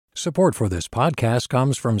Support for this podcast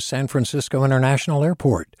comes from San Francisco International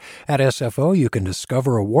Airport. At SFO, you can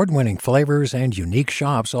discover award-winning flavors and unique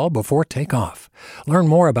shops all before takeoff. Learn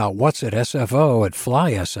more about what's at SFO at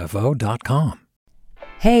flysfo.com.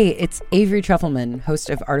 Hey, it's Avery Trufelman,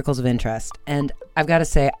 host of Articles of Interest, and I've got to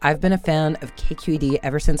say, I've been a fan of KQED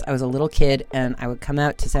ever since I was a little kid, and I would come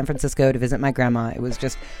out to San Francisco to visit my grandma. It was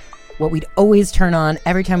just what we'd always turn on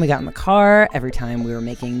every time we got in the car, every time we were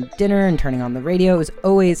making dinner and turning on the radio. It was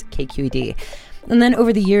always KQED. And then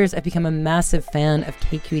over the years, I've become a massive fan of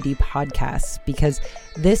KQED podcasts because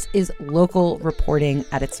this is local reporting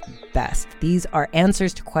at its best. These are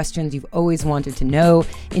answers to questions you've always wanted to know,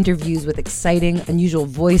 interviews with exciting, unusual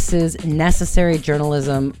voices, necessary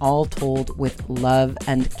journalism, all told with love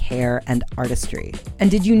and care and artistry. And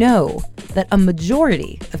did you know that a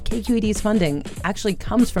majority of KQED's funding actually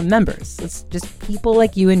comes from members? It's just people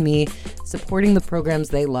like you and me supporting the programs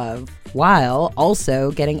they love, while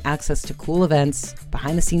also getting access to cool events,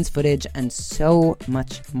 behind-the-scenes footage, and so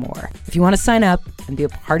much more. If you want to sign up and be a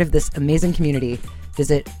part of this amazing community,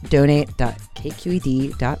 visit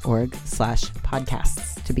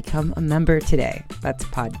donate.kqed.org/podcasts to become a member today. That's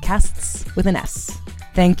podcasts with an S.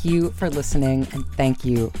 Thank you for listening, and thank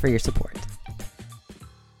you for your support.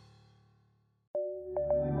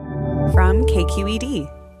 From KQED.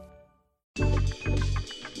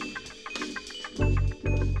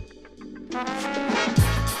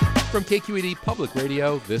 From KQED Public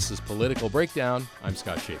Radio, this is Political Breakdown. I'm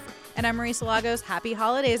Scott Schaefer. And I'm Marisa Lagos. Happy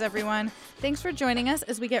holidays, everyone. Thanks for joining us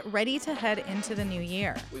as we get ready to head into the new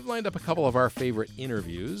year. We've lined up a couple of our favorite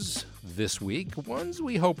interviews this week, ones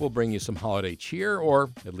we hope will bring you some holiday cheer, or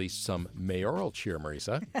at least some mayoral cheer,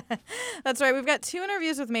 Marisa. That's right. We've got two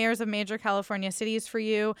interviews with mayors of major California cities for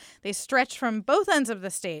you. They stretch from both ends of the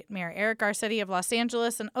state. Mayor Eric Garcetti of Los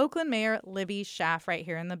Angeles and Oakland Mayor Libby Schaaf right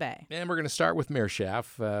here in the Bay. And we're going to start with Mayor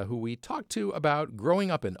Schaaf, who we talked to about growing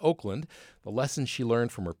up in Oakland, the lessons she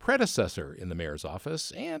learned from her predecessor in the mayor's office,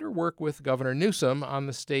 and her work with Governor Newsom on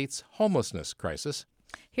the state's homelessness crisis.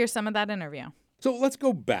 Here's some of that interview. So let's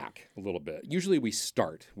go back a little bit. Usually we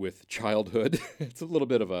start with childhood. It's a little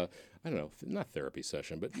bit of a, I don't know, not therapy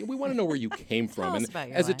session, but we want to know where you came from. Tell us about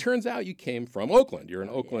your as life. It turns out, you came from Oakland. You're an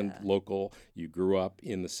Oakland local. You grew up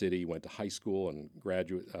in the city, went to high school, and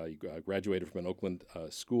graduated from an Oakland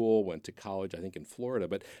school, went to college, I think, in Florida.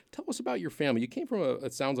 But tell us about your family. You came from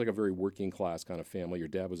it sounds like a very working class kind of family. Your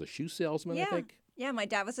dad was a shoe salesman, I think? Yeah, my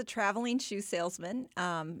dad was a traveling shoe salesman.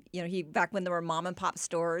 He back when there were mom and pop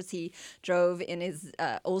stores, he drove in his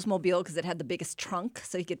Oldsmobile because it had the biggest trunk,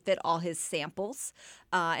 so he could fit all his samples.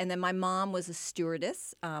 And then my mom was a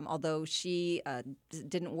stewardess, although she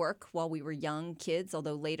didn't work while we were young kids.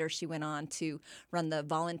 Although later she went on to run the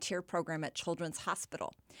volunteer program at Children's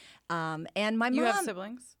Hospital. And my mom. You have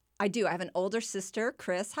siblings? I do. I have an older sister,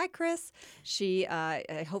 Chris. Hi, Chris. She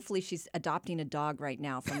hopefully she's adopting a dog right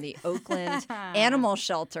now from the Oakland Animal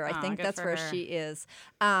Shelter. I think that's where she is.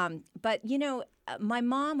 But my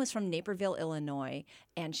mom was from Naperville, Illinois,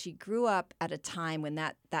 and she grew up at a time when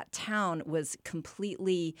that town was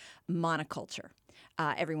completely monoculture.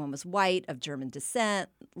 Everyone was white, of German descent,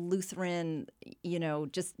 Lutheran,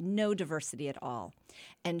 just no diversity at all.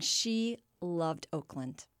 And she loved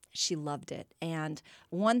Oakland. She loved it. And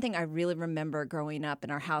one thing I really remember growing up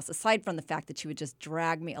in our house, aside from the fact that she would just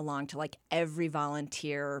drag me along to like every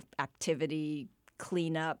volunteer activity,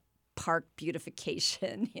 cleanup, park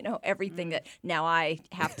beautification, everything that now I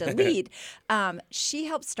have to lead. She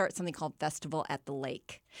helped start something called Festival at the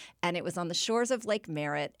Lake. And it was on the shores of Lake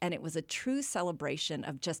Merritt, and it was a true celebration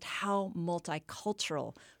of just how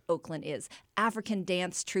multicultural Oakland is. African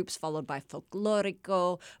dance troupes followed by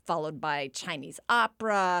folklorico, followed by Chinese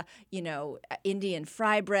opera, Indian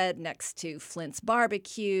fry bread next to Flint's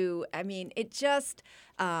barbecue. I mean, it just,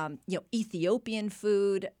 Ethiopian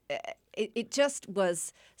food. It just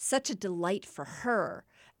was such a delight for her.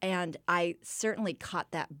 And I certainly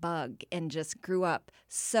caught that bug and just grew up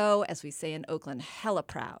so, as we say in Oakland, hella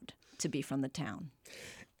proud to be from the town.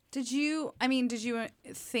 Did you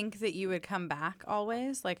think that you would come back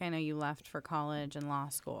always? Like, I know you left for college and law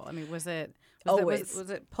school. I mean, was it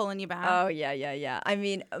pulling you back? Oh, yeah. I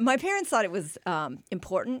mean, my parents thought it was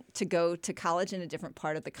important to go to college in a different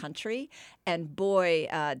part of the country. And boy,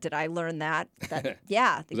 did I learn that.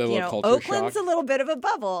 Yeah, Oakland's a little bit of a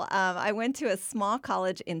bubble. I went to a small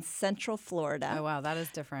college in Central Florida. Oh, wow, that is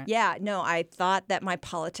different. Yeah, no, I thought that my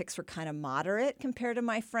politics were kind of moderate compared to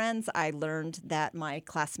my friends. I learned that my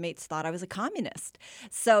classmates thought I was a communist.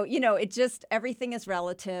 So, it just, everything is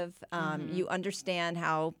relative. You understand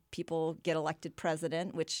how people get elected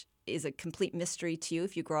president, which is a complete mystery to you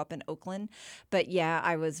if you grow up in Oakland. But yeah,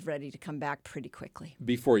 I was ready to come back pretty quickly.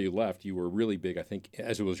 Before you left, you were really big, I think,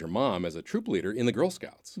 as it was your mom, as a troop leader in the Girl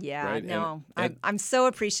Scouts. Yeah, right? no, I'm so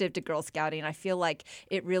appreciative to Girl Scouting. I feel like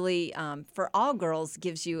it really, for all girls,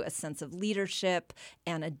 gives you a sense of leadership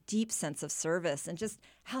and a deep sense of service and just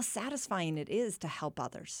how satisfying it is to help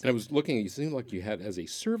others. And I was looking, you seemed like you had, as a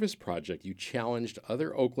service project, you challenged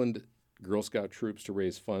other Oakland Girl Scout troops to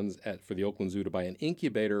raise funds for the Oakland Zoo to buy an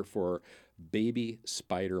incubator for baby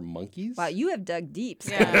spider monkeys. Wow, you have dug deep,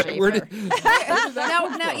 Scott Yeah. Schaefer.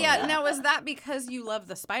 Now, was that because you love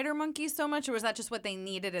the spider monkeys so much, or was that just what they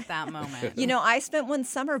needed at that moment? I spent one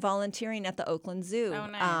summer volunteering at the Oakland Zoo. Oh,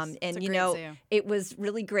 nice. It's And, a great zoo. it was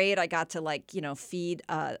really great. I got to, feed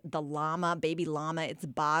the baby llama, its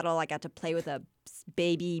bottle. I got to play with a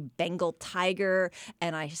baby Bengal tiger,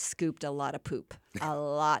 and I scooped a lot of poop. A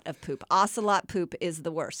lot of poop. Ocelot poop is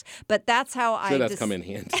the worst. But that's how that's come in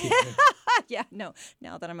handy. Yeah, no.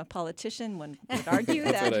 Now that I'm a politician, one would argue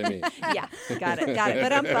That's that. what I mean. Yeah, got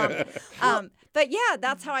it. But yeah,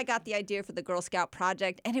 that's how I got the idea for the Girl Scout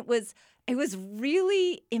project, and it was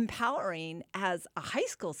really empowering as a high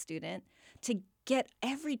school student to get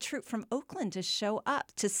every troop from Oakland to show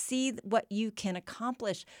up to see what you can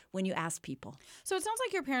accomplish when you ask people. So it sounds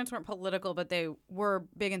like your parents weren't political, but they were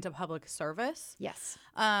big into public service. Yes.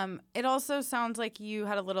 It also sounds like you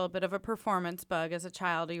had a little bit of a performance bug as a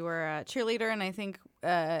child. You were a cheerleader, and I think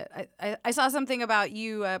I saw something about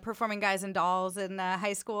you performing Guys and Dolls in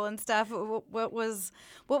high school and stuff. What was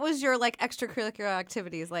your extracurricular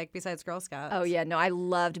activities like besides Girl Scouts? Oh yeah, no, I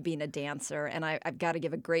loved being a dancer, and I've got to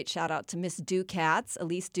give a great shout out to Miss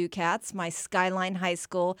Elise Ducatz, my Skyline High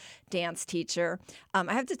School dance teacher.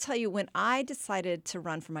 I have to tell you, when I decided to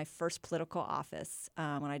run for my first political office,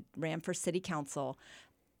 when I ran for city council,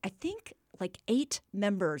 I think 8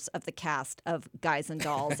 members of the cast of Guys and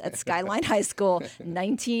Dolls at Skyline High School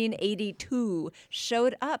 1982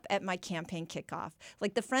 showed up at my campaign kickoff.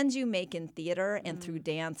 The friends you make in theater and through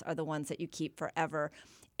dance are the ones that you keep forever.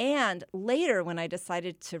 And later, when I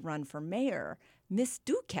decided to run for mayor, Miss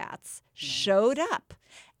Ducatz showed up.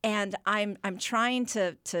 And I'm trying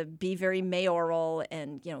to be very mayoral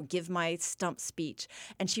and, give my stump speech.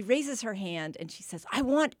 And she raises her hand and she says, "I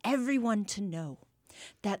want everyone to know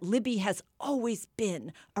that Libby has always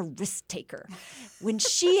been a risk taker. When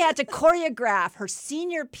she had to choreograph her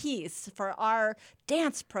senior piece for our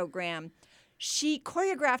dance program, she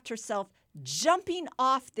choreographed herself jumping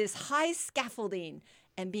off this high scaffolding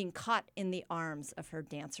and being caught in the arms of her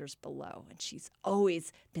dancers below. And she's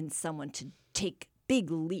always been someone to take big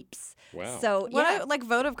leaps." Wow. So yeah. What a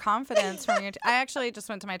vote of confidence from your I actually just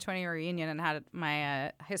went to my 20-year reunion and had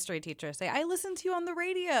my history teacher say, "I listened to you on the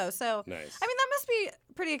radio." So, Nice. I mean, that must be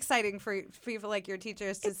pretty exciting for people like your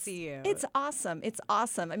teachers to see you. It's awesome. It's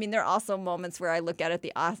awesome. I mean, there are also moments where I look out at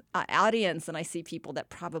the audience and I see people that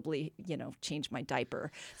probably, change my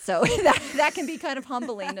diaper. So that can be kind of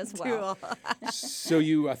humbling as well. So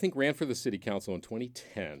you, I think, ran for the city council in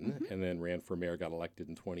 2010 and then ran for mayor, got elected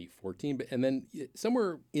in 2014. And then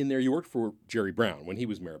somewhere in there, you worked for Jerry Brown when he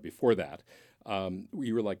was mayor. Before that,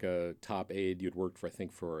 you were like a top aide. You'd worked for, I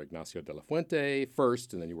think, for Ignacio de la Fuente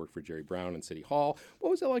first, and then you worked for Jerry Brown in City Hall.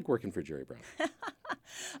 What was it like working for Jerry Brown?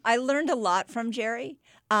 I learned a lot from Jerry.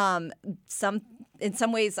 In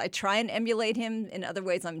some ways, I try and emulate him. In other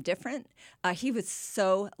ways, I'm different. He was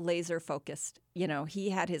so laser focused. He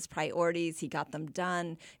had his priorities. He got them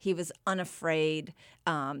done. He was unafraid.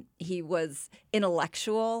 He was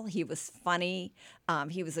intellectual. He was funny.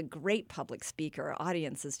 He was a great public speaker.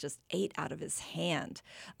 Audiences just ate out of his hand.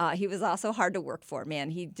 He was also hard to work for.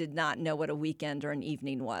 Man, he did not know what a weekend or an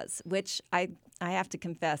evening was, which I have to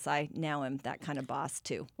confess, I now am that kind of boss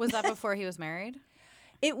too. Was that before he was married?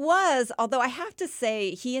 It was, although I have to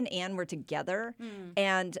say he and Anne were together,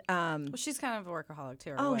 and Well, she's kind of a workaholic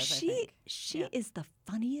too. She is the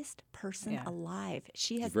funniest person alive.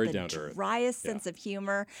 She has very the down to earth. driest sense of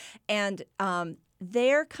humor, and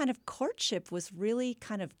their kind of courtship was really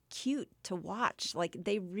kind of cute to watch.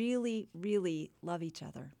 They really, really love each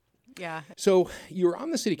other. Yeah. So you're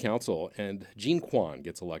on the city council, and Jean Quan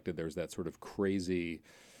gets elected. There's that sort of crazy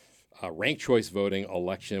ranked choice voting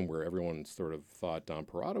election where everyone sort of thought Don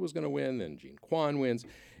Parada was going to win, then Jean Quan wins.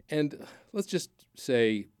 And let's just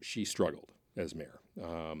say she struggled as mayor.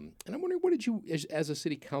 And I'm wondering, what did you, as a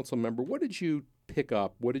city council member, what did you pick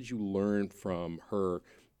up? What did you learn from her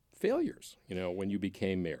failures, when you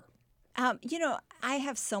became mayor? I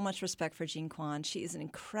have so much respect for Jean Quan. She is an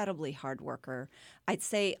incredibly hard worker. I'd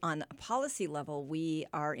say on a policy level, we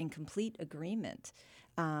are in complete agreement.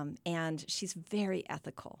 And she's very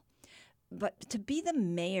ethical. But to be the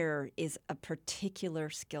mayor is a particular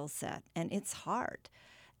skill set, and it's hard.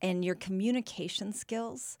 And your communication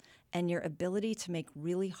skills and your ability to make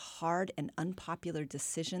really hard and unpopular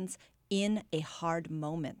decisions in a hard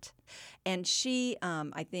moment. And she,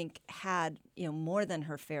 I think, had more than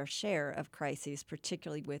her fair share of crises,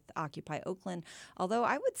 particularly with Occupy Oakland, although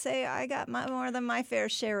I would say I got more than my fair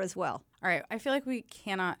share as well. All right. I feel like we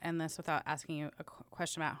cannot end this without asking you a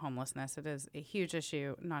question about homelessness. It is a huge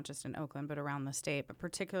issue, not just in Oakland, but around the state, but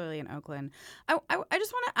particularly in Oakland. I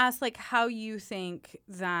just want to ask, how you think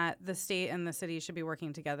that the state and the city should be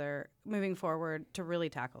working together moving forward to really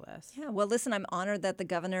tackle this. Yeah, well, listen, I'm honored that the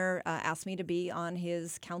governor asked me to be on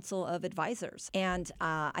his council of advisors. And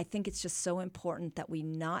I think it's just so important that we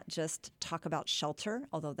not just talk about shelter,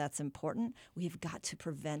 although that's important. We have got to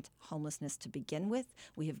prevent homelessness to begin with.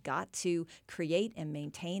 We have got to create and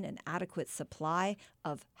maintain an adequate supply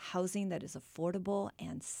of housing that is affordable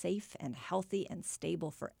and safe and healthy and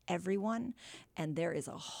stable for everyone. And there is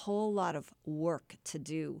a whole lot of work to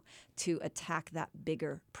do to attack that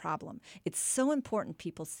bigger problem. It's so important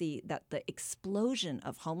people see that the explosion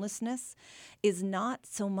of homelessness is not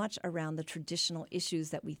so much around the traditional issues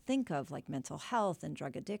that we think of, like mental health and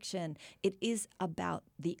drug addiction. It is about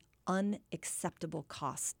the unacceptable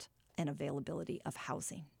cost and availability of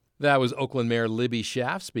housing. That was Oakland Mayor Libby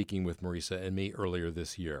Schaaf speaking with Marisa and me earlier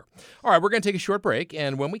this year. All right, we're going to take a short break,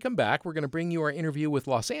 and when we come back, we're going to bring you our interview with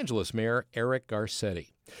Los Angeles Mayor Eric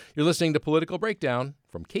Garcetti. You're listening to Political Breakdown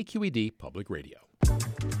from KQED Public Radio.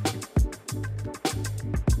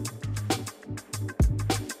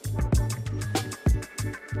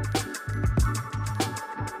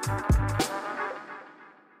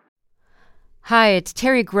 Hi, it's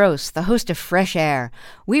Terry Gross, the host of Fresh Air.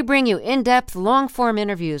 We bring you in-depth, long-form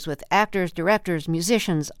interviews with actors, directors,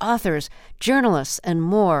 musicians, authors, journalists, and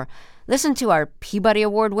more. Listen to our Peabody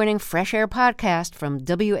Award-winning Fresh Air podcast from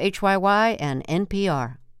WHYY and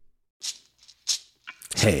NPR.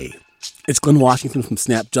 Hey, it's Glenn Washington from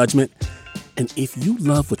Snap Judgment. And if you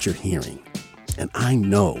love what you're hearing, and I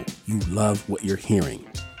know you love what you're hearing,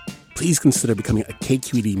 please consider becoming a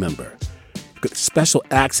KQED member. Get special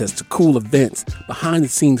access to cool events,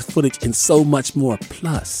 behind-the-scenes footage, and so much more.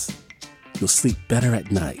 Plus, you'll sleep better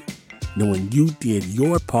at night knowing you did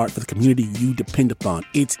your part for the community you depend upon.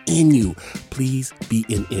 It's in you. Please be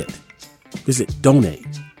in it. Visit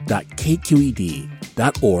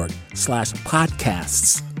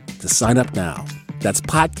donate.kqed.org/podcasts to sign up now. That's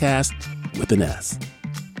podcast with an S.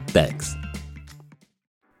 Thanks.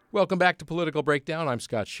 Welcome back to Political Breakdown. I'm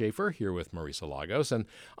Scott Schaefer here with Marisa Lagos. And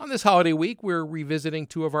on this holiday week, we're revisiting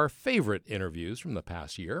two of our favorite interviews from the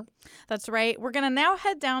past year. That's right. We're going to now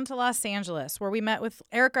head down to Los Angeles, where we met with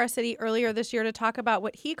Eric Garcetti earlier this year to talk about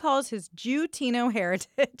what he calls his Jew-Tino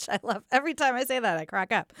heritage. I love every time I say that, I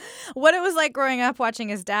crack up. What it was like growing up watching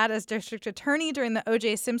his dad as district attorney during the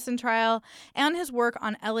O.J. Simpson trial, and his work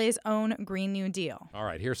on LA's own Green New Deal. All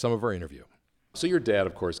right, here's some of our interview. So your dad,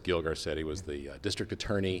 of course, Gil Garcetti, was the district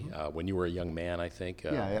attorney when you were a young man, I think.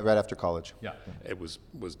 Yeah, right after college. Yeah, it was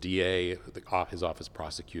DA. His office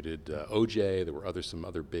prosecuted OJ. There were some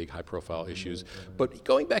other big high-profile issues. But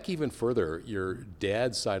going back even further, your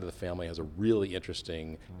dad's side of the family has a really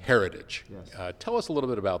interesting heritage. Yes. Tell us a little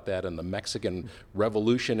bit about that and the Mexican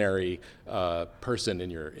revolutionary person in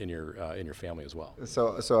your family as well.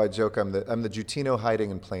 So I joke I'm the Jutino hiding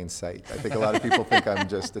in plain sight. I think a lot of people think I'm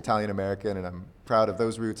just Italian American, and I'm proud of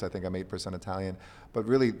those roots. I think I'm 8% Italian. But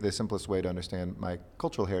really, the simplest way to understand my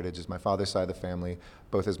cultural heritage is my father's side of the family.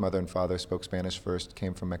 Both his mother and father spoke Spanish first,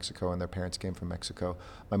 came from Mexico, and their parents came from Mexico.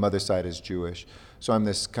 My mother's side is Jewish. So I'm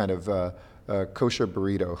this kind of kosher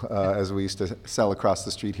burrito, as we used to sell across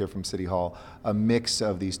the street here from City Hall, a mix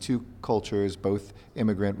of these two cultures, both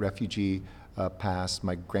immigrant, refugee past.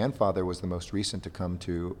 My grandfather was the most recent to come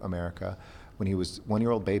to America when he was a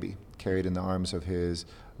 1-year-old baby, carried in the arms of his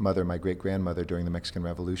mother, my great-grandmother, during the Mexican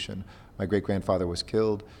Revolution. My great-grandfather was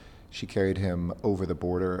killed. She carried him over the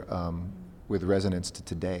border with resonance to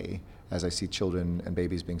today, as I see children and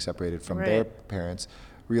babies being separated from their parents,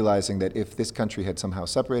 realizing that if this country had somehow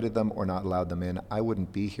separated them or not allowed them in, I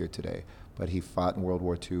wouldn't be here today. But he fought in World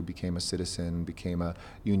War II, became a citizen, became a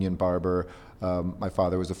union barber. My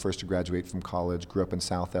father was the first to graduate from college, grew up in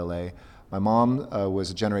South LA. My mom was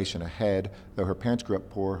a generation ahead. Though her parents grew up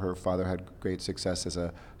poor, her father had great success as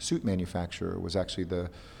a suit manufacturer, was actually the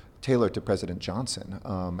tailor to President Johnson at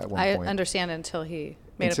one point. I understand until he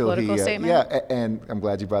made a political statement. Yeah, and I'm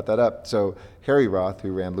glad you brought that up. So Harry Roth,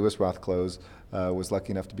 who ran Lewis Roth Clothes, was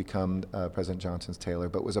lucky enough to become President Johnson's tailor,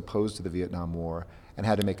 but was opposed to the Vietnam War and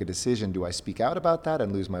had to make a decision. Do I speak out about that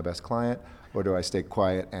and lose my best client, or do I stay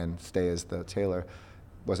quiet and stay as the tailor?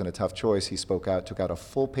 wasn't a tough choice. He spoke out, took out a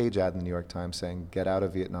full-page ad in the New York Times saying, "Get out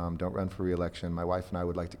of Vietnam, don't run for re-election. My wife and I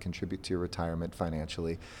would like to contribute to your retirement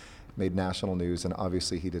financially." Made national news, and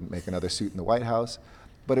obviously he didn't make another suit in the White House.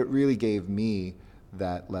 But it really gave me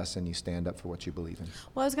that lesson: you stand up for what you believe in.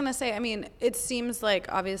 Well, I was going to say, I mean, it seems like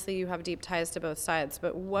obviously you have deep ties to both sides,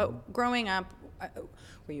 but growing up,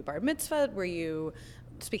 were you bar mitzvahed? Were you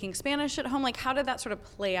speaking Spanish at home? Like, how did that sort of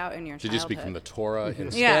play out in your childhood? Did you speak from the Torah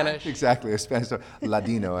in Yeah. Spanish? Exactly, a Spanish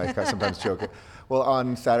Ladino. I sometimes joke it. Well,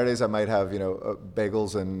 on Saturdays I might have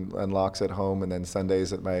bagels and lox at home, and then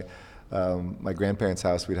Sundays at my grandparents'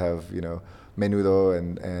 house we'd have menudo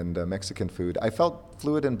and Mexican food. I felt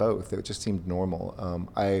fluid in both. It just seemed normal.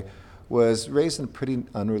 I was raised in a pretty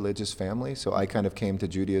unreligious family, so I kind of came to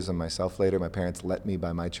Judaism myself later. My parents let me,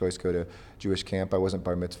 by my choice, go to Jewish camp. I wasn't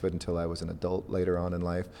bar mitzvahed until I was an adult later on in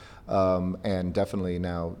life, and definitely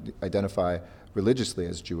now identify religiously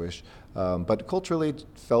as Jewish, but culturally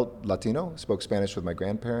felt Latino, spoke Spanish with my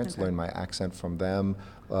grandparents, learned my accent from them,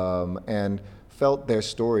 and felt their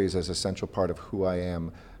stories as a central part of who I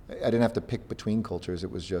am. I didn't have to pick between cultures.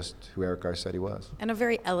 It was just who Eric Garcetti was. And a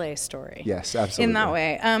very LA story. Yes, absolutely. In that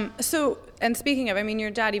way. And speaking of, I mean,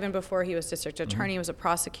 your dad, even before he was district attorney, was a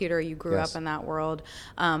prosecutor. You grew up in that world.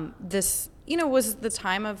 This, was the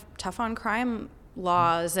time of tough on crime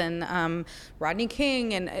laws and Rodney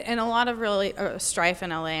King and a lot of really strife in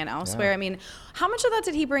LA and elsewhere. Yeah. I mean, how much of that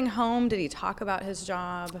did he bring home? Did he talk about his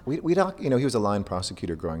job? We talk, he was a line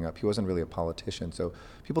prosecutor growing up. He wasn't really a politician. So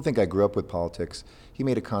people think I grew up with politics. He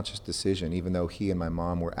made a conscious decision, even though he and my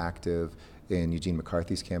mom were active in Eugene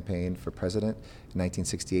McCarthy's campaign for president in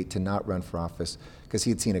 1968, to not run for office because he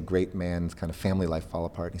had seen a great man's kind of family life fall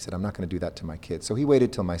apart. And he said, "I'm not going to do that to my kids." So he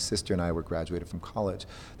waited till my sister and I were graduated from college.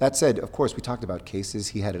 That said, of course, we talked about cases.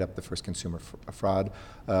 He headed up the first consumer fraud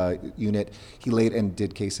unit. He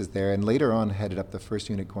did cases there, and later on headed up the first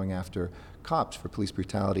unit going after cops for police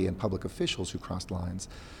brutality and public officials who crossed lines.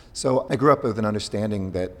 So I grew up with an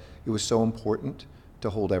understanding that it was so important to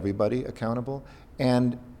hold everybody accountable.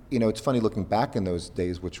 And it's funny looking back in those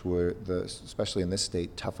days, which were, especially in this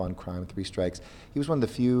state, tough on crime, 3 strikes. He was one of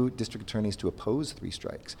the few district attorneys to oppose 3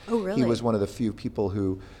 strikes. Oh, really? He was one of the few people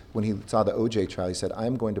who, when he saw the OJ trial, he said,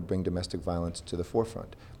 "I'm going to bring domestic violence to the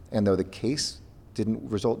forefront." And though the case didn't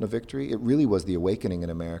result in a victory, it really was the awakening in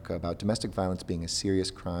America about domestic violence being a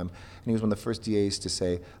serious crime. And he was one of the first DAs to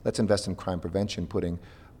say, let's invest in crime prevention, putting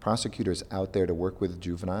prosecutors out there to work with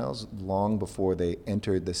juveniles long before they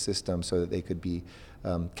entered the system so that they could be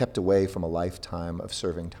kept away from a lifetime of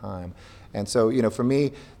serving time. And so, for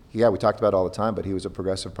me, we talked about it all the time, but he was a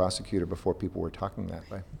progressive prosecutor before people were talking that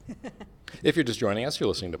way. If you're just joining us, you're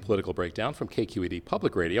listening to Political Breakdown from KQED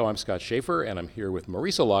Public Radio. I'm Scott Schaefer, and I'm here with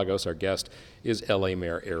Marisa Lagos. Our guest is LA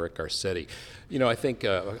Mayor Eric Garcetti. I think,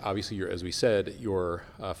 obviously, as we said, your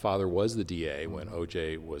father was the DA when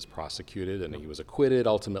OJ was prosecuted, and he was acquitted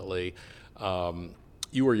ultimately.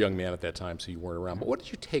 You were a young man at that time, so you weren't around. But what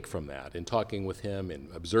did you take from that in talking with him and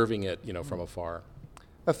observing it, from afar?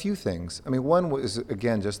 A few things. I mean, one was,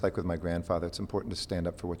 again, just like with my grandfather, it's important to stand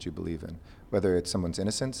up for what you believe in, whether it's someone's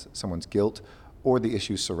innocence, someone's guilt, or the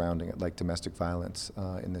issues surrounding it, like domestic violence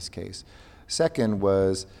in this case. Second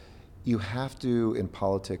was, you have to, in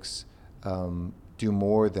politics, do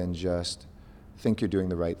more than just think you're doing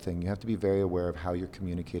the right thing. You have to be very aware of how you're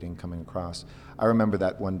communicating, coming across. I remember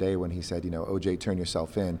that one day when he said, OJ, turn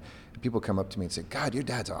yourself in. And people come up to me and say, "God, your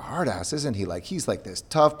dad's a hard ass, isn't he? Like, he's like this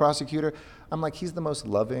tough prosecutor." I'm like, he's the most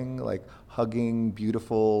loving, like hugging,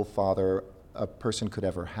 beautiful father a person could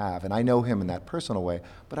ever have. And I know him in that personal way,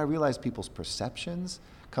 but I realize people's perceptions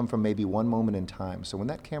come from maybe one moment in time. So when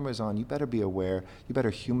that camera's on, you better be aware, you better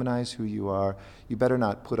humanize who you are, you better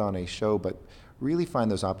not put on a show, but really find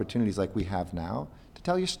those opportunities like we have now to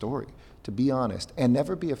tell your story, to be honest, and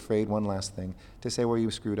never be afraid, one last thing, to say where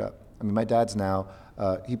you screwed up. I mean, my dad's now,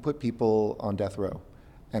 he put people on death row.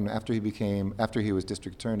 And after he was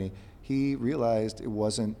district attorney, he realized it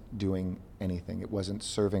wasn't doing anything. It wasn't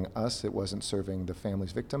serving us, it wasn't serving the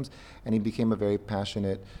family's victims, and he became a very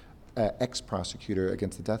passionate ex-prosecutor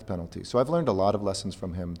against the death penalty. So I've learned a lot of lessons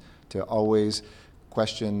from him, to always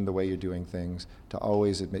question the way you're doing things, to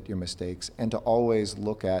always admit your mistakes, and to always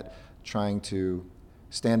look at trying to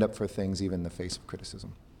stand up for things even in the face of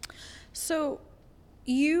criticism. So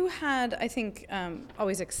you had, I think,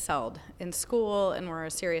 always excelled in school and were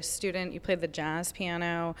a serious student. You played the jazz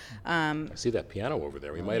piano. I see that piano over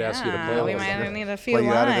there. We might ask you to play. We might need a few lines.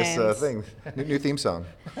 Play you out of this thing. New theme song.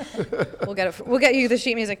 We'll get you the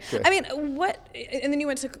sheet music. Okay. I mean, and then you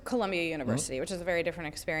went to Columbia University, which is a very different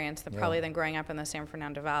experience probably than growing up in the San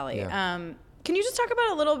Fernando Valley. Yeah. Can you just talk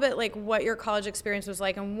about a little bit like what your college experience was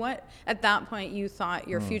like and what at that point you thought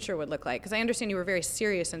your future would look like? Because I understand you were very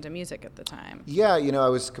serious into music at the time. Yeah, I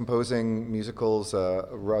was composing musicals,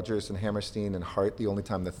 Rodgers and Hammerstein and Hart. The only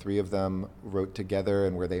time the three of them wrote together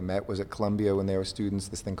and where they met was at Columbia when they were students,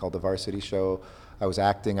 this thing called the Varsity Show. I was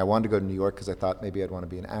acting. I wanted to go to New York because I thought maybe I'd want to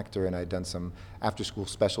be an actor, and I'd done some after-school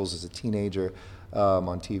specials as a teenager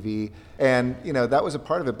on TV. And, that was a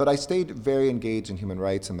part of it. But I stayed very engaged in human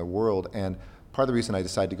rights and the world. And part of the reason I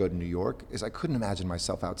decided to go to New York is I couldn't imagine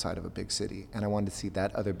myself outside of a big city, and I wanted to see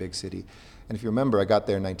that other big city. And if you remember, I got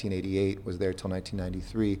there in 1988, was there till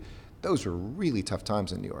 1993. Those were really tough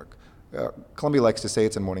times in New York. Columbia likes to say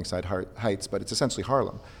it's in Morningside Heights, but it's essentially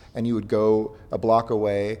Harlem. And you would go a block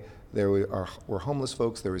away, there were homeless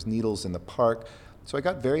folks, there was needles in the park. So I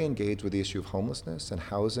got very engaged with the issue of homelessness and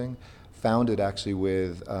housing, founded actually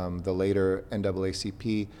with the later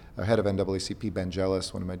NAACP, head of NAACP, Ben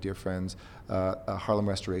Jealous, one of my dear friends, a Harlem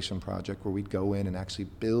Restoration Project where we'd go in and actually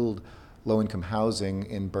build low-income housing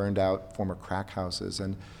in burned-out former crack houses.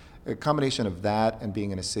 And a combination of that and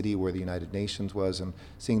being in a city where the United Nations was and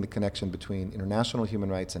seeing the connection between international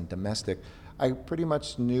human rights and domestic, I pretty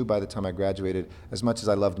much knew by the time I graduated, as much as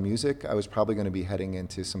I loved music, I was probably going to be heading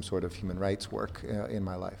into some sort of human rights work in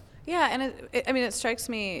my life. Yeah, and it strikes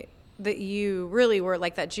me that you really were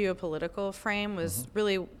like that geopolitical frame was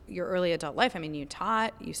really your early adult life. I mean, you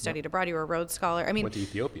taught, you studied abroad, you were a Rhodes Scholar. I mean, went to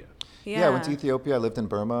Ethiopia. Yeah, I went to Ethiopia. I lived in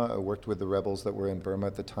Burma. I worked with the rebels that were in Burma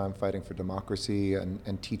at the time, fighting for democracy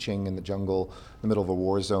and teaching in the jungle, in the middle of a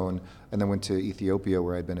war zone. And then went to Ethiopia,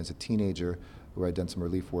 where I'd been as a teenager, where I'd done some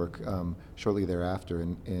relief work shortly thereafter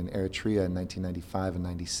in Eritrea in 1995 and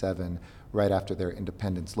 97, right after their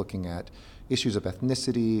independence, looking at issues of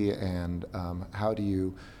ethnicity and how do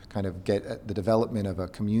you kind of get the development of a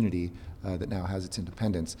community that now has its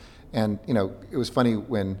independence. And, it was funny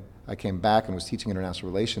when I came back and was teaching international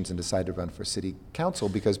relations and decided to run for city council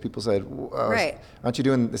because people said, aren't you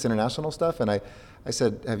doing this international stuff? And I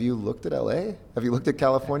said, have you looked at LA? Have you looked at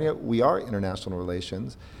California? We are international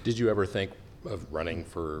relations. Did you ever think of running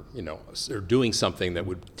for, or doing something that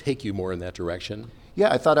would take you more in that direction?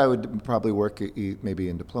 Yeah, I thought I would probably work maybe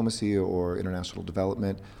in diplomacy or international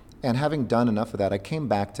development. And having done enough of that, I came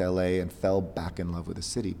back to LA and fell back in love with the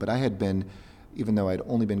city. But I had been, even though I'd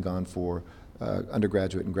only been gone for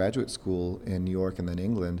undergraduate and graduate school in New York and then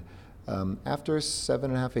England, after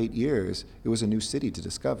 7.5, 8 years, it was a new city to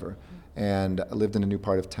discover. And I lived in a new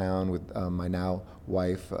part of town with my now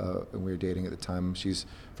wife, and we were dating at the time. She's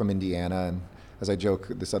from Indiana, and as I joke,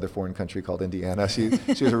 this other foreign country called Indiana. She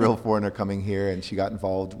was a real foreigner coming here, and she got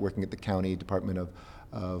involved working at the county Department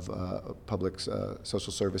of Public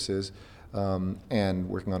Social Services and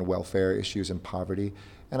working on welfare issues and poverty.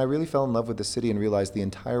 And I really fell in love with the city and realized the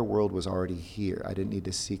entire world was already here. I didn't need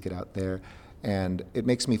to seek it out there. And it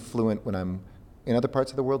makes me fluent when I'm in other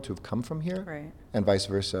parts of the world to have come from here, right. And vice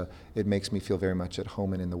versa. It makes me feel very much at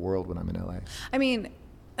home and in the world when I'm in LA. I mean,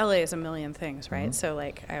 LA is a million things, right? Mm-hmm. So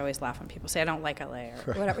I always laugh when people say I don't like LA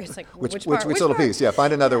or whatever. It's like which little piece? Yeah,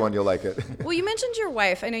 find another one you'll like it. Well, you mentioned your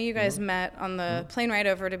wife. I know you guys met on the plane ride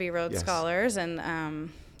over to be Rhodes Scholars, and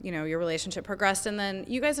your relationship progressed, and then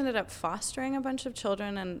you guys ended up fostering a bunch of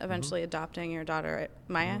children and eventually adopting your daughter,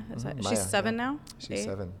 Maya. Is that, she's 7 now? She's 8?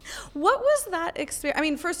 7. What was that experience? I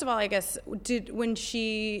mean, first of all, I guess,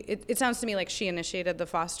 it sounds to me like she initiated the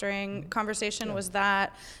fostering conversation. Yeah. Was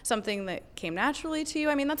that something that came naturally to you?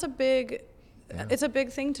 I mean, that's it's a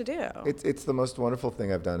big thing to do. It's the most wonderful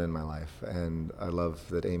thing I've done in my life, and I love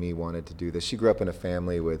that Amy wanted to do this. She grew up in a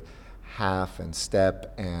family with half and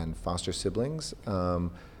step and foster siblings.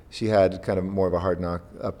 She had kind of more of a hard knock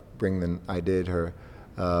upbringing than I did.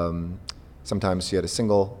 Sometimes she had a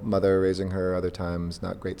single mother raising her, other times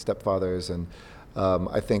not great stepfathers. And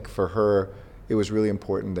I think for her, it was really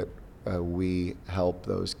important that we help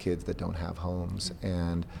those kids that don't have homes.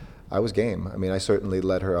 And I was game. I mean, I certainly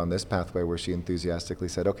led her on this pathway where she enthusiastically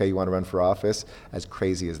said, okay, you want to run for office? As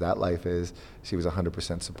crazy as that life is, she was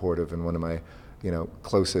 100% supportive, and one of my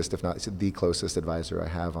closest, if not the closest advisor I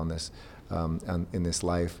have on this, in this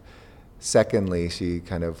life. Secondly, she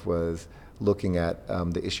kind of was looking at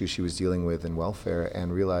the issues she was dealing with in welfare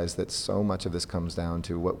and realized that so much of this comes down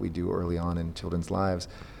to what we do early on in children's lives.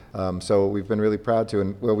 So we've been really proud to,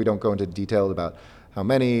 and we don't go into detail about how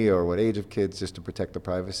many or what age of kids, just to protect the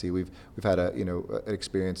privacy. We've had an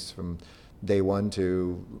experience from day one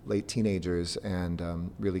to late teenagers, and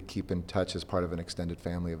really keep in touch as part of an extended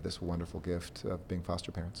family of this wonderful gift of being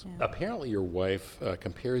foster parents. Yeah. Apparently your wife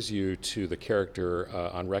compares you to the character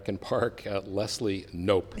on Wreck Park, Leslie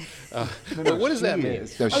Knope. No, what does that mean?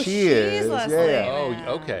 No, she is. Leslie. Yeah.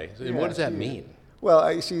 Oh, okay. And what does that mean?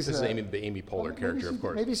 Well, she's... This is the Amy Poehler character, of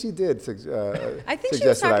course. Maybe she did I think she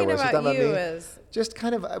was talking about you me. as... Just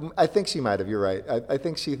kind of, I think she might have, you're right. I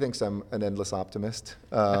think she thinks I'm an endless optimist.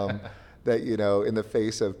 That, in the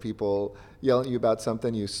face of people yelling at you about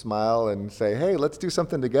something, you smile and say, hey, let's do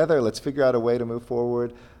something together. Let's figure out a way to move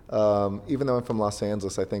forward. Even though I'm from Los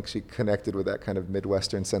Angeles, I think she connected with that kind of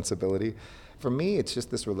Midwestern sensibility. For me, it's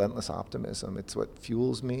just this relentless optimism. It's what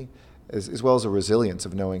fuels me, as well as a resilience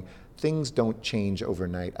of knowing things don't change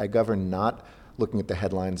overnight. I govern not looking at the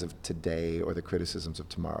headlines of today or the criticisms of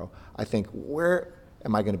tomorrow. I think, where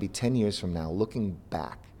am I going to be 10 years from now, looking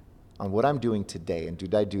back on what I'm doing today, and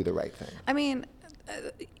did I do the right thing? I mean,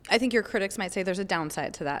 I think your critics might say there's a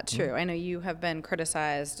downside to that, too. I know you have been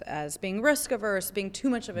criticized as being risk-averse, being too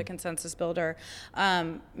much of a consensus builder,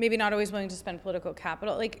 maybe not always willing to spend political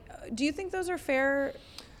capital. Do you think those are fair?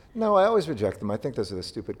 No, I always reject them. I think those are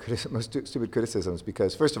the most stupid criticisms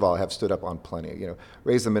because, first of all, I have stood up on plenty.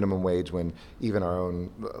 Raise the minimum wage when even our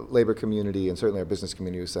own labor community and certainly our business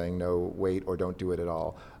community was saying no, wait, or don't do it at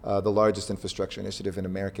all. The largest infrastructure initiative in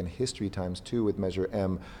American history ×2 with Measure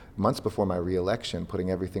M months before my re-election,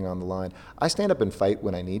 putting everything on the line. I stand up and fight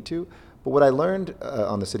when I need to. But what I learned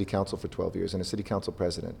on the city council for 12 years and as city council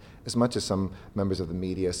president, as much as some members of the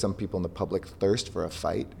media, some people in the public thirst for a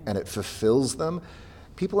fight and it fulfills them,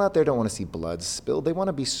 people out there don't want to see blood spilled. They want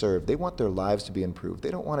to be served. They want their lives to be improved.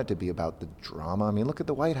 They don't want it to be about the drama. I mean, look at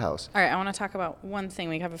the White House. All right, I want to talk about one thing.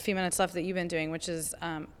 We have a few minutes left that you've been doing, which is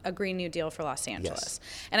a Green New Deal for Los Angeles.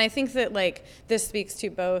 Yes. And I think that this speaks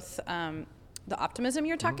to both the optimism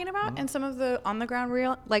you're talking about and some of the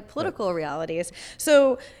on-the-ground political realities.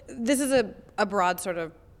 So this is a broad sort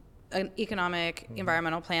of an economic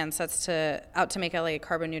environmental plan sets out to make LA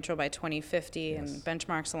carbon neutral by 2050 and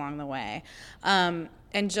benchmarks along the way.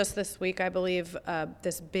 And just this week, I believe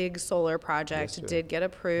this big solar project did get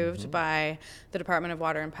approved by the Department of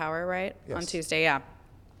Water and Power, right? Yes. On Tuesday, yeah.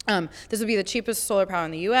 This would be the cheapest solar power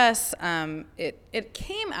in the U.S. It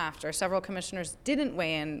came after several commissioners didn't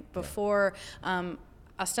weigh in before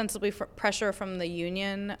ostensibly pressure from the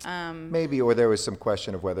union. Maybe, or there was some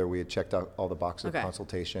question of whether we had checked out all the boxes of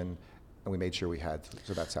consultation, and we made sure we had.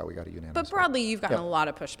 So that's how we got a unanimous. But broadly, you've gotten a lot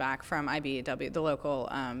of pushback from IBEW, the local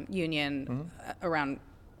union, around,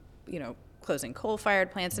 closing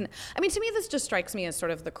coal-fired plants. And I mean, to me, this just strikes me as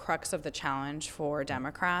sort of the crux of the challenge for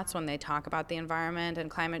Democrats when they talk about the environment and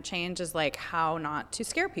climate change is how not to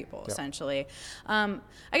scare people, essentially. I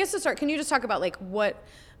guess to start, can you just talk about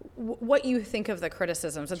what you think of the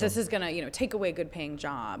criticisms that this is going to, take away good-paying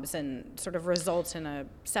jobs and sort of result in a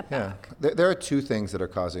setback? Yeah. There are two things that are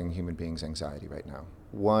causing human beings anxiety right now.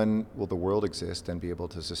 One, will the world exist and be able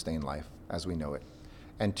to sustain life as we know it?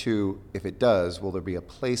 And two, if it does, will there be a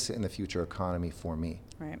place in the future economy for me?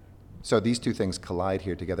 Right. So these two things collide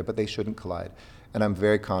here together, but they shouldn't collide. And I'm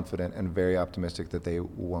very confident and very optimistic that they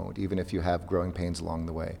won't, even if you have growing pains along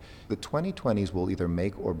the way. The 2020s will either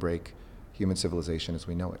make or break human civilization as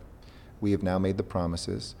we know it. We have now made the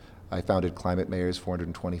promises. I founded Climate Mayors,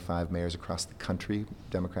 425 mayors across the country,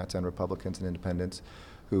 Democrats and Republicans and independents,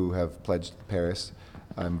 who have pledged Paris.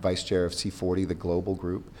 I'm vice chair of C40, the global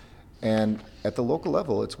group. And at the local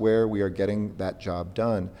level, it's where we are getting that job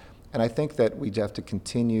done. And I think that we have to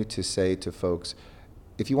continue to say to folks,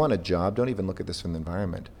 if you want a job, don't even look at this from the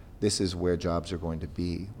environment. This is where jobs are going to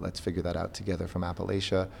be. Let's figure that out together from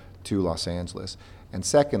Appalachia to Los Angeles. And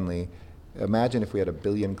secondly, imagine if we had 1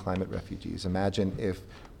 billion climate refugees. Imagine if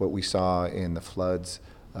what we saw in the floods,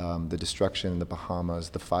 the destruction in the Bahamas,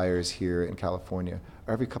 the fires here in California,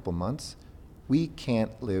 are every couple months. We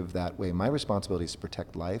can't live that way. My responsibility is to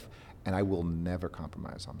protect life, and I will never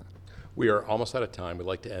compromise on that. We are almost out of time. We'd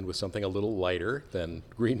like to end with something a little lighter than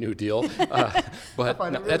Green New Deal, but that's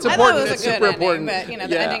important. I thought it was it's a good super ending, important. But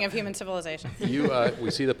the ending of human civilization.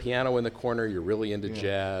 We see the piano in the corner. You're really into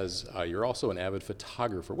jazz. You're also an avid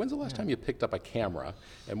photographer. When's the last time you picked up a camera,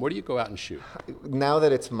 and where do you go out and shoot? Now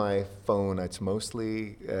that it's my phone, it's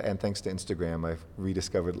mostly, and thanks to Instagram, I've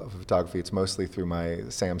rediscovered love of photography. It's mostly through my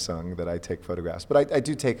Samsung that I take photographs. But I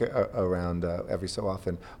do take around every so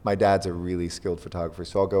often. My dad's a really skilled photographer,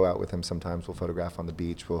 so I'll go out with him. Sometimes we'll photograph on the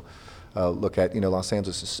beach. We'll look at, Los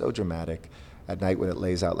Angeles is so dramatic at night when it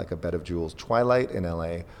lays out like a bed of jewels. Twilight in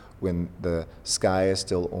LA, when the sky is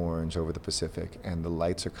still orange over the Pacific and the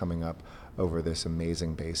lights are coming up over this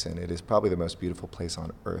amazing basin. It is probably the most beautiful place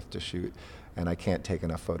on earth to shoot, and I can't take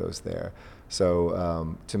enough photos there.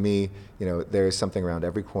 So to me, there is something around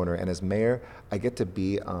every corner, and as mayor, I get to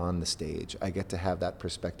be on the stage. I get to have that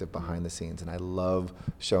perspective behind the scenes, and I love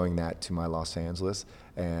showing that to my Los Angeles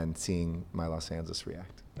and seeing my Los Angeles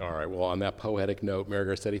react. All right, well, on that poetic note, Mayor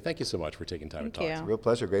Garcetti, thank you so much for taking time to talk. It's a real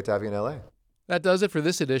pleasure. Great to have you in LA. That does it for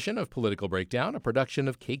this edition of Political Breakdown, a production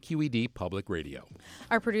of KQED Public Radio.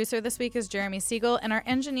 Our producer this week is Jeremy Siegel, and our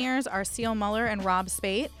engineers are Seal Muller and Rob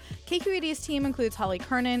Spate. KQED's team includes Holly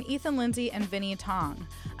Kernan, Ethan Lindsay, and Vinny Tong.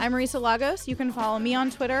 I'm Marisa Lagos. You can follow me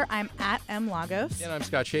on Twitter. I'm at @mlagos. And I'm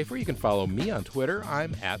Scott Schaefer. You can follow me on Twitter.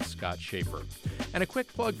 I'm at Scott Schaefer. And a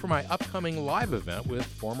quick plug for my upcoming live event with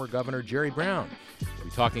former Governor Jerry Brown. We'll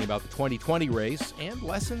be talking about the 2020 race and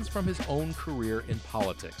lessons from his own career in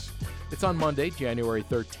politics. It's on Monday, January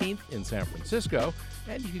 13th in San Francisco,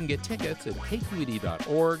 and you can get tickets at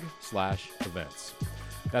kqed.org/events.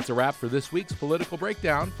 That's a wrap for this week's Political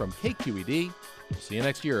Breakdown from KQED. We'll see you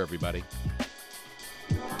next year, everybody.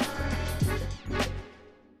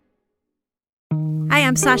 Hi,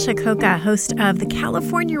 I'm Sasha Coca, host of the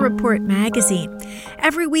California Report magazine.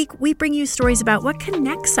 Every week, we bring you stories about what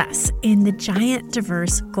connects us in the giant,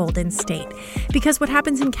 diverse Golden State. Because what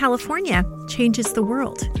happens in California changes the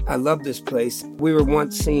world. I love this place. We were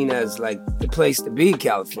once seen as like the place to be,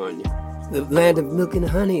 California. The land of milk and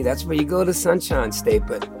honey. That's where you go to Sunshine State,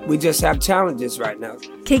 but we just have challenges right now.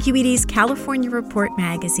 KQED's California Report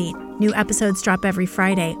magazine. New episodes drop every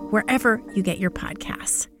Friday, wherever you get your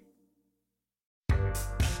podcasts.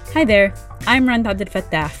 Hi there, I'm Rand Abdel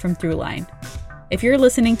Fattah from Throughline. If you're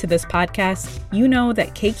listening to this podcast, you know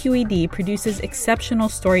that KQED produces exceptional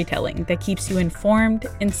storytelling that keeps you informed,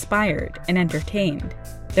 inspired, and entertained.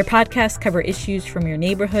 Their podcasts cover issues from your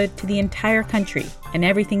neighborhood to the entire country and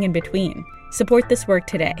everything in between. Support this work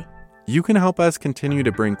today. You can help us continue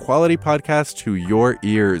to bring quality podcasts to your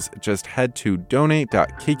ears. Just head to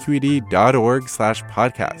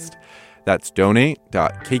donate.kqed.org/podcast. That's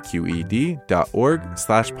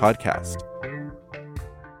donate.kqed.org/podcast.